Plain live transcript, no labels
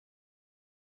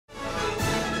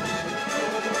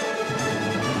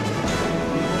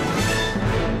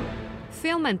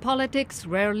Film and politics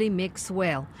rarely mix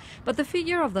well, but the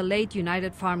figure of the late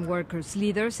United Farm Workers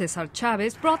leader, Cesar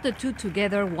Chavez, brought the two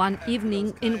together one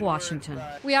evening in Washington.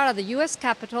 We are at the U.S.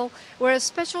 Capitol, where a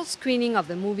special screening of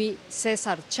the movie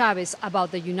Cesar Chavez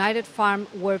about the United Farm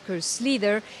Workers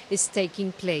leader is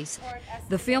taking place.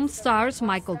 The film stars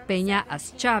Michael Peña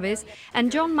as Chavez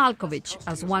and John Malkovich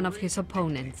as one of his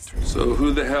opponents. So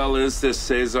who the hell is this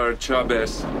Cesar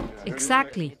Chavez?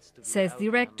 Exactly, says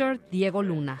director Diego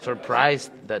Luna.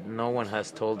 Surprised that no one has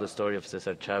told the story of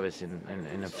Cesar Chavez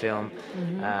in a film.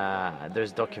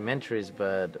 There's documentaries,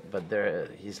 but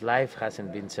his life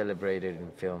hasn't been celebrated in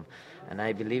film. And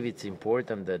I believe it's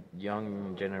important that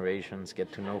young generations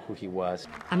get to know who he was.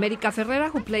 America Ferrera,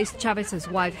 who plays Chavez's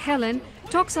wife Helen,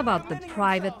 talks about the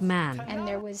private man. And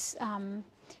there was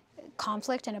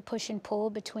conflict and a push and pull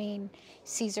between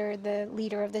Cesar, the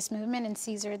leader of this movement, and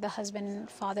Cesar, the husband and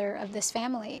father of this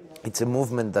family. It's a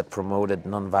movement that promoted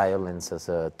nonviolence as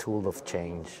a tool of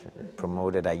change,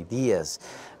 promoted ideas,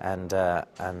 and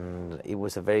it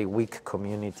was a very weak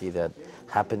community that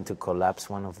happened to collapse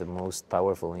one of the most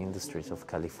powerful industries of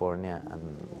California and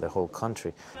the whole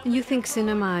country. And you think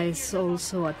cinema is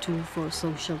also a tool for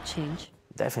social change?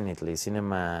 Definitely.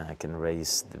 Cinema can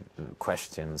raise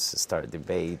questions, start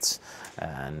debates,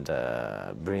 and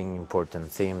bring important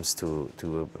themes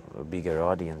to a bigger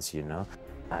audience, you know.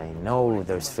 I know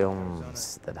there's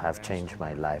films that have changed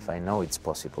my life. I know it's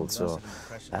possible, so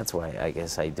that's why I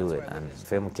guess I do it. And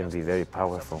film can be very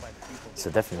powerful, so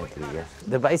definitely, yeah.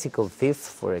 The Bicycle Thief,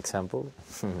 for example,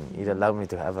 it allowed me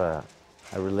to have a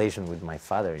relation with my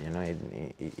father, you know.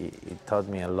 It taught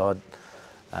me a lot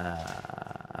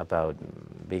about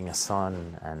being a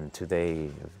son and today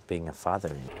being a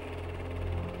father.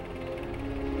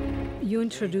 You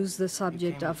introduced the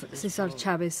subject of Cesar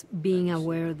Chavez being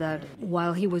aware that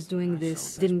while he was doing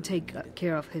this, didn't take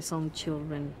care of his own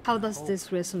children. How does this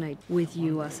resonate with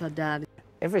you as a dad?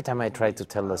 Every time I try to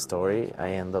tell a story,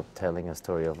 I end up telling a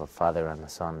story of a father and a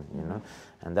son, you know?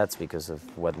 And that's because of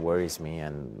what worries me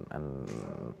and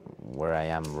where I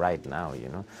am right now, you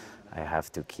know? I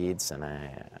have 2 kids and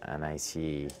I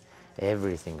see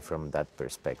everything from that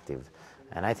perspective.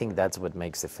 And I think that's what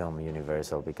makes the film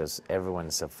universal, because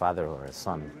everyone's a father or a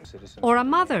son. Or a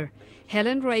mother.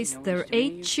 Helen raised their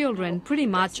 8 children pretty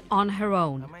much on her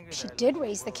own. She did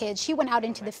raise the kids. She went out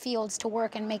into the fields to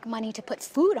work and make money to put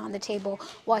food on the table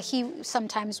while he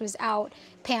sometimes was out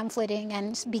pamphleting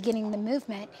and beginning the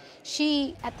movement.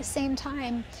 She, at the same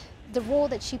time, the role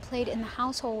that she played in the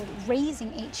household,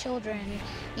 raising 8 children,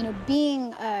 you know,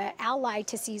 being allied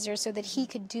to Cesar so that he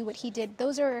could do what he did,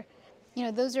 those are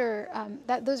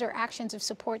actions of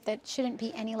support that shouldn't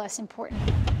be any less important.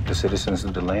 The citizens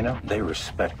of Delano, they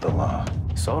respect the law.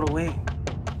 So do we,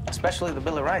 especially the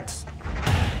Bill of Rights.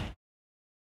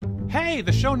 Hey,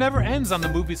 the show never ends on the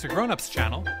Movies For Grownups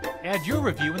channel. Add your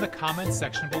review in the comments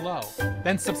section below.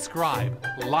 Then subscribe,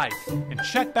 like, and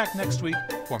check back next week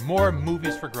for more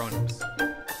Movies For Grownups.